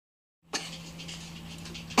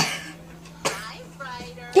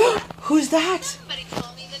Who's that? Somebody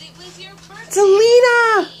told me that it was your birthday. It's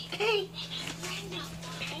Alina! Hey, Brenda,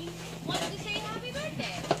 okay? Wanted to say happy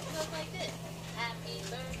birthday. It goes like this. Happy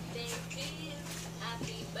birthday to you.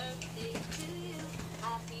 Happy birthday to you.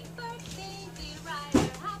 Happy birthday, dear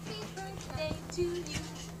Ryder. Happy birthday to you.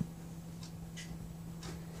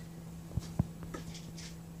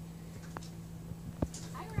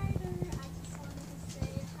 Hi Ryder, I just wanted to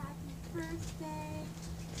say happy birthday.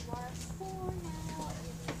 You are 4 now.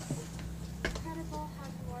 It is incredible how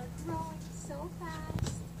you are growing so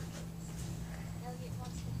fast. Elliot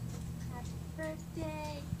wants to have a happy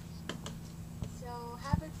birthday. So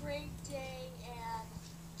have a great day and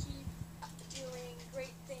keep doing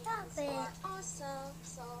great things. You are awesome.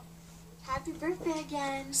 So happy birthday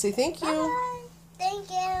again. Say thank you. Bye. Thank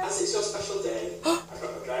you. As it's your special day, I've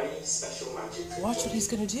got a very special magic trick. Watch what he's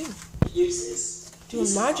gonna do. He uses Do a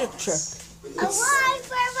magic trick. with A Y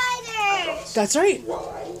for Ryder. That's right.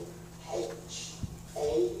 Y, H,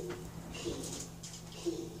 A, P,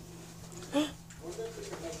 P. I wonder if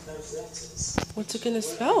we can make those letters. What's it gonna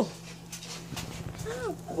spell?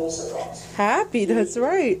 I've also got Happy, that's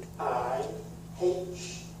right. I,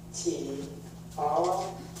 H, T, R,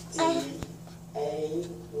 D, A,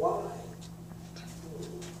 Y.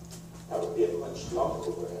 That would be a much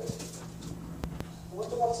longer word. I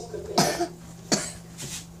wonder what it could be.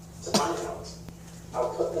 To find out, I'll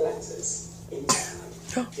put the letters in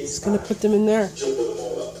time. He's gonna put them in there. Jumble them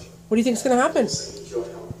all up. What do you think is gonna happen? So enjoy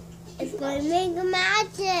them. It's going to make a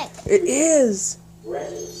magic. It is.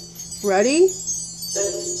 Ready, Ready?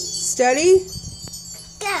 steady, Steady?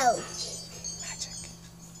 Go. Magic.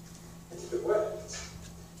 and if it worked,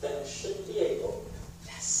 then I should be able,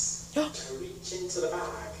 yes, to reach into the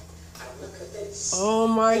bag and look at this. Oh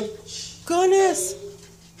my H, goodness.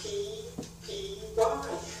 A, P, P, Y.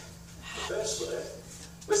 The first word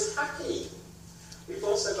was happy. We've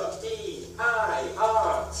also got D, I,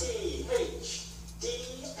 R, T, H, D,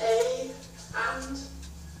 A, and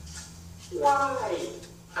Y.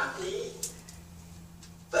 Happy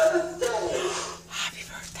birthday. Happy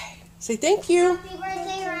birthday. Say thank you. Happy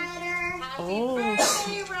birthday, Ryder. Happy Oh.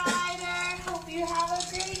 birthday, Ryder. Hope you have a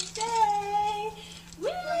great day. Woo!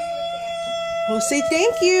 Well, say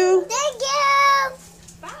thank you. Thank you.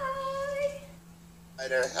 Bye.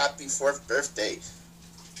 Ryder, happy 4th birthday.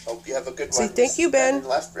 Hope you have a good one. Say thank you, Ben. In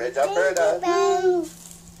Lethbridge, Alberta. Ben.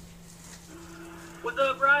 What's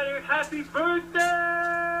up, Ryder? Happy birthday!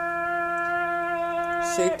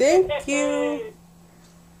 Say thank you.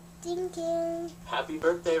 Thank you. Happy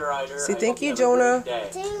birthday, Ryder. Say I thank hope you, have a Jonah. great day.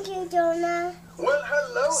 Thank you, Jonah. Well,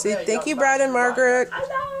 hello Say there, thank you, young Brad and man. Margaret.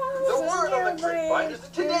 The word on the grapevine is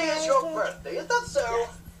that today is your birthday. Is that so?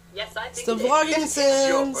 Yes, I It's think the it is. vlogging It is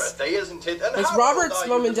your Sims. birthday, isn't it? And It's how Robert's old are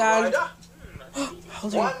mom you, and dad. Ryder? How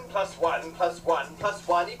old are 1 plus 1 plus 1 plus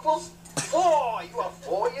 1 equals 4. You are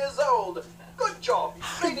 4 years old. Good job.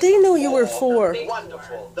 How did they know you were 4?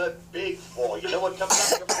 Wonderful. The big 4. You know what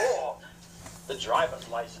comes after 4? The driver's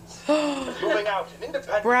license. Moving out and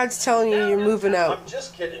independent. Brad's telling you you're moving out. I'm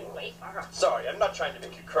just kidding. Sorry, I'm not trying to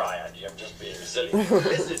make you cry, Andy. I'm just being silly.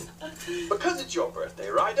 Listen, because it's your birthday,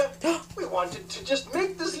 Ryder, we wanted to just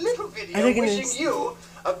make this little video Are they gonna- wishing you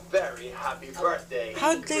a very happy birthday.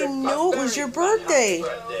 How'd they A know it was very your birthday? happy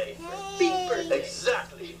birthday. Big birthday.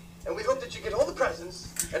 Exactly. And we hope that you get all the presents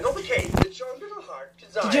and all the cake that your little heart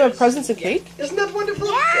desires. Did you have presents and cake? Isn't that wonderful?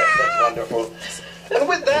 Yes, that's wonderful. And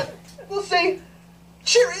with that, we'll say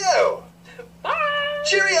cheerio. Bye.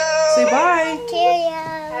 Cheerio. Say bye. Cheerio.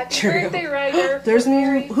 Happy Cheerio. birthday, Ryder. There's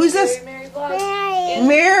Mary. who's this? Mary vlog. Bye.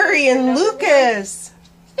 Mary and Lucas.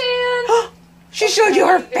 Fan. She showed you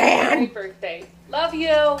her Happy fan. birthday. Love you.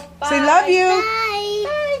 Bye. Say love you.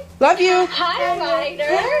 Bye. Love you. Hi,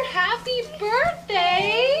 Ryder. Happy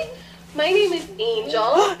birthday. My name is Angel.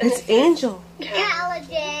 and It's Angel.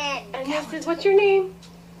 Paladin. And this is, what's your name?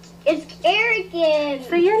 It's Erican.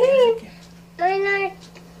 Say your name.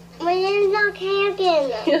 My name's not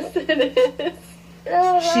Erican. Yes, it is.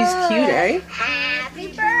 She's cute, eh? Happy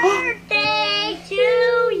birthday to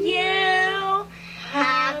you.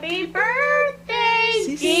 Happy birthday,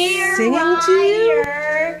 She's dear singing to you?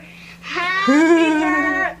 Ryder. Happy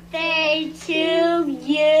birthday to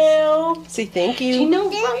you. Say thank Do you you. know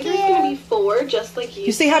Thank Ryder's you. going to be 4 just like you?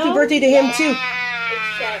 You say happy two? birthday to him too.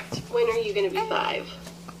 Except, when are you going to be 5?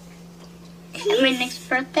 My next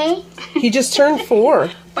birthday? He just turned 4.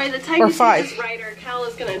 By the time Or you 5. see this Ryder, Cal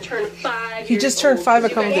is going to turn 5. He just turned 5 a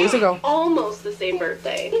couple days ago. Almost the same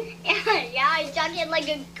birthday. Yeah, he's talking like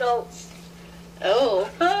a ghost. Oh.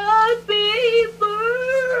 Happy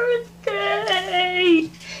birthday.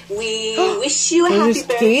 We wish you a happy There's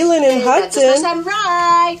birthday. Galen and That's Hudson. I'm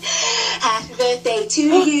right. Happy birthday to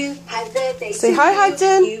you. Happy birthday Say to hi, you.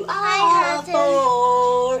 Hudson. You are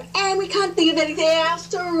born. And we can't think of anything else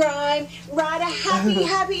to rhyme. Ryder,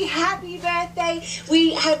 happy birthday.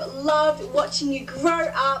 We have loved watching you grow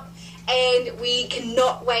up. And we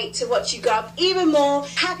cannot wait to watch you grow up even more.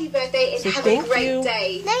 Happy birthday and have a great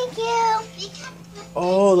day. Thank you.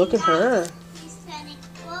 Oh, look at her. He's turning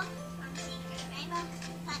 4 from Secret Rainbow.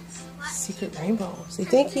 Secret Rainbow. Say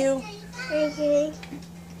thank you. Thank you.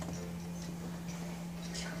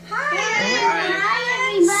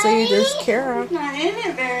 Hi, everybody. Say there's Kara. Not in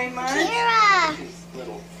it very much. Kira.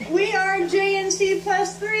 We are JNC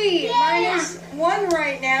plus 3, minus 1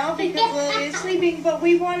 right now because Lily is sleeping, but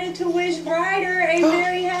we wanted to wish Ryder a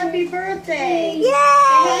very happy birthday.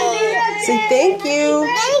 Yay! Say thank you.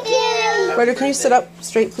 Thank you. Ryder, can you sit up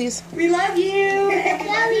straight, please? We love you.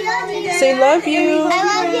 Say love you. I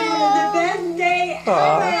love you. The best day ever.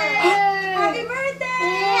 Aw. Happy birthday.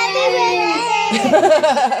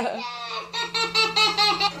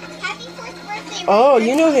 Happy 4th birthday. Oh,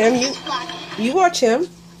 you know him. You watch him.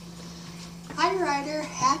 Hi, Ryder.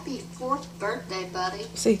 Happy 4th birthday, buddy.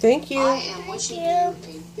 Say thank you. I am wishing you a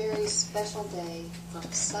very special day from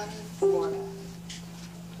sunny Florida.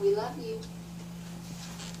 We love you.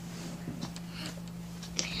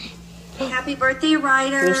 Happy birthday,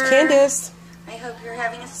 Ryder. There's Candace. I hope you're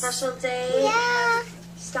having a special day. Yeah.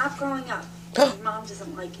 Stop growing up. Your mom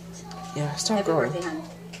doesn't like it. Yeah, stop Happy growing. birthday, honey.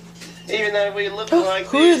 Even though we look like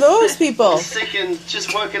Who are those people? sick and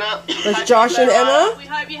just woken up. That's Josh and Emma. We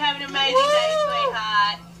hope you have an amazing day,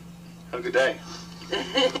 sweetheart. Have a good day.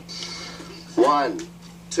 1,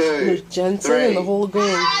 2, There's Jensen and the whole gang.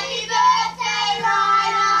 Happy birthday,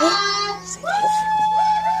 Ryder.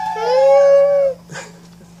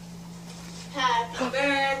 Happy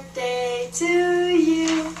birthday to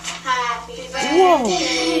you. Happy Whoa.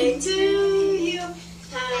 birthday to you.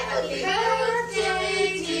 Happy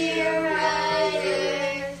birthday, dear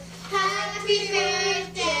Ryder. Happy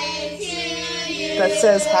birthday to you. That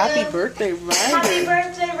says happy birthday, Happy Ryder.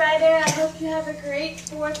 birthday, Ryder. I hope you have a great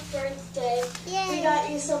 4th birthday. Yay. We got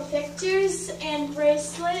you some pictures and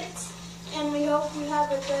bracelets, and we hope you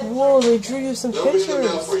have a good Whoa, they drew you some They'll be in the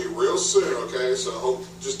mail for pictures. you real soon, okay? So hope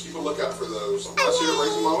just keep a lookout for those. From us here at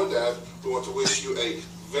Raising Mom and Dad, we want to wish you a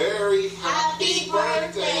very happy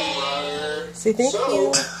birthday, Ryder. Say thank so,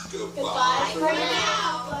 you. Goodbye for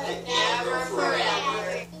now, but never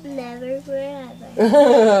forever. Never forever.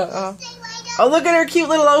 Oh, look at her cute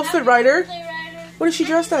little outfit, Ryder. What is she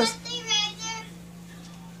dressed as?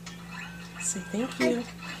 Say thank you.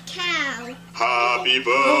 Cow. Happy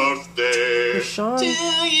birthday There's Sean to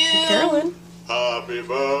and you. Carolyn. Happy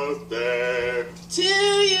birthday. To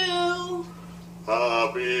you.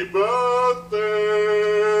 Happy birthday.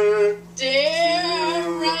 Dear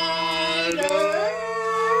Ryder.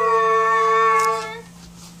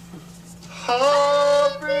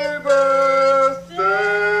 Happy birthday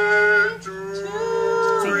to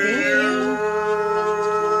Say thank you.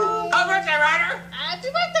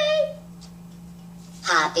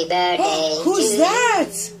 Happy birthday. Who's to that?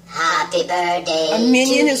 you. Happy birthday. A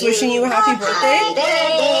minion is wishing you a happy Happy birthday. birthday.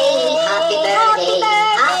 Happy birthday.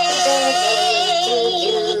 Happy birthday to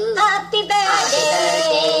you. Happy birthday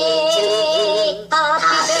to you.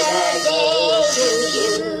 Happy birthday to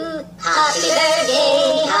you. Happy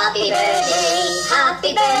birthday. Happy birthday.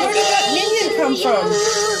 Happy Where did birthday. that minion come from?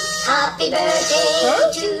 Happy birthday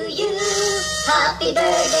Huh? to you. Happy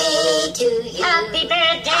birthday to you. Happy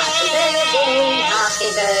birthday. Happy birthday. Happy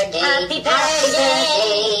birthday. Happy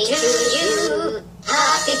birthday to you.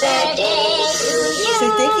 Happy birthday to you. Say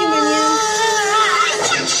thank you, minion.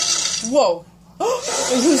 Whoa.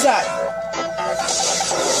 And who's that?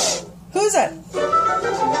 Who's that?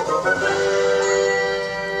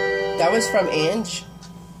 That was from Ange.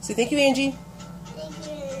 Say thank you, Angie.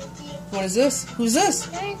 What is this? Who's this?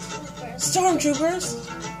 Stormtroopers.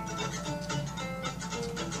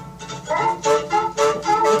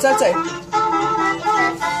 What's that say?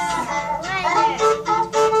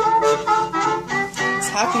 It's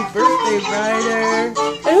happy birthday, Ryder.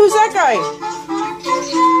 And who's that guy?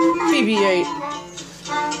 BB-8.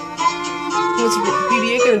 What's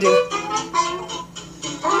BB-8 gonna do?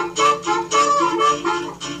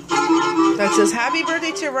 That says happy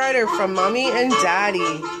birthday to Ryder from Mommy and Daddy.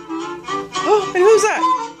 Oh, and who's that?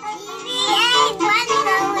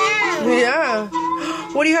 Yeah.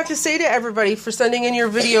 What do you have to say to everybody for sending in your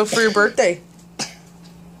video for your birthday?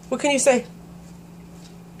 What can you say?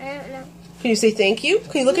 I don't know. Can you say thank you?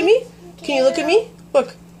 Can you look at me? Can you look at me?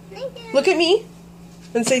 Look. Thank you. Look at me.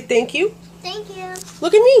 And say thank you. Thank you.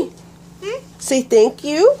 Look at me. Hmm? Say thank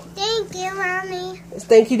you. Thank you, Mommy.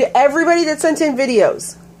 Thank you to everybody that sent in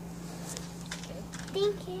videos.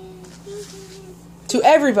 To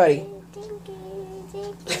everybody.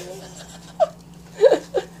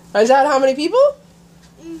 Is that how many people?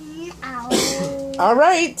 All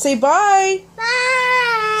right. Say bye.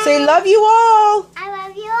 Bye. Say love you all.